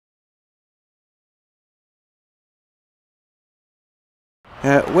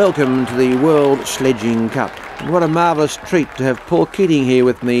Welcome to the World Sledging Cup. What a marvellous treat to have Paul Keating here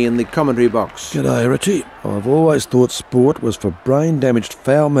with me in the commentary box. G'day, Ritchie. I've always thought sport was for brain-damaged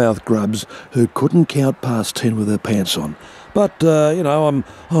foul-mouthed grubs who couldn't count past 10 with their pants on. But, I'm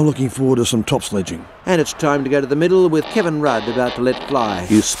looking forward to some top sledging. And it's time to go to the middle with Kevin Rudd about to let fly.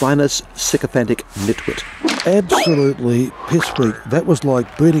 You spineless, sycophantic nitwit. Absolutely piss freak. That was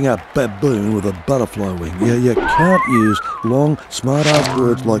like beating a baboon with a butterfly wing. You can't use long, smart-ass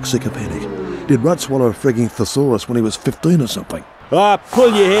words like sycophantic. Did Rudd swallow a frigging thesaurus when he was 15 or something?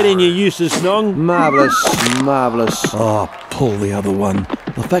 Pull your head in, you useless nong. Marvellous, marvellous. Pull the other one.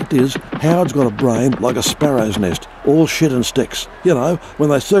 The fact is, Howard's got a brain like a sparrow's nest, all shit and sticks. You know, when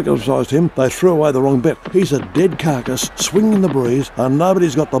they circumcised him, they threw away the wrong bit. He's a dead carcass, swinging in the breeze, and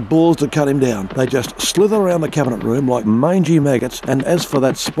nobody's got the balls to cut him down. They just slither around the cabinet room like mangy maggots, and as for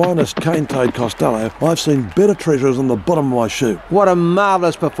that spineless cane-toed Costello, I've seen better treasures on the bottom of my shoe. What a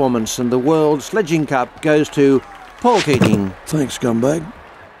marvellous performance, and the World Sledging Cup goes to Paul Keating. Thanks, scumbag.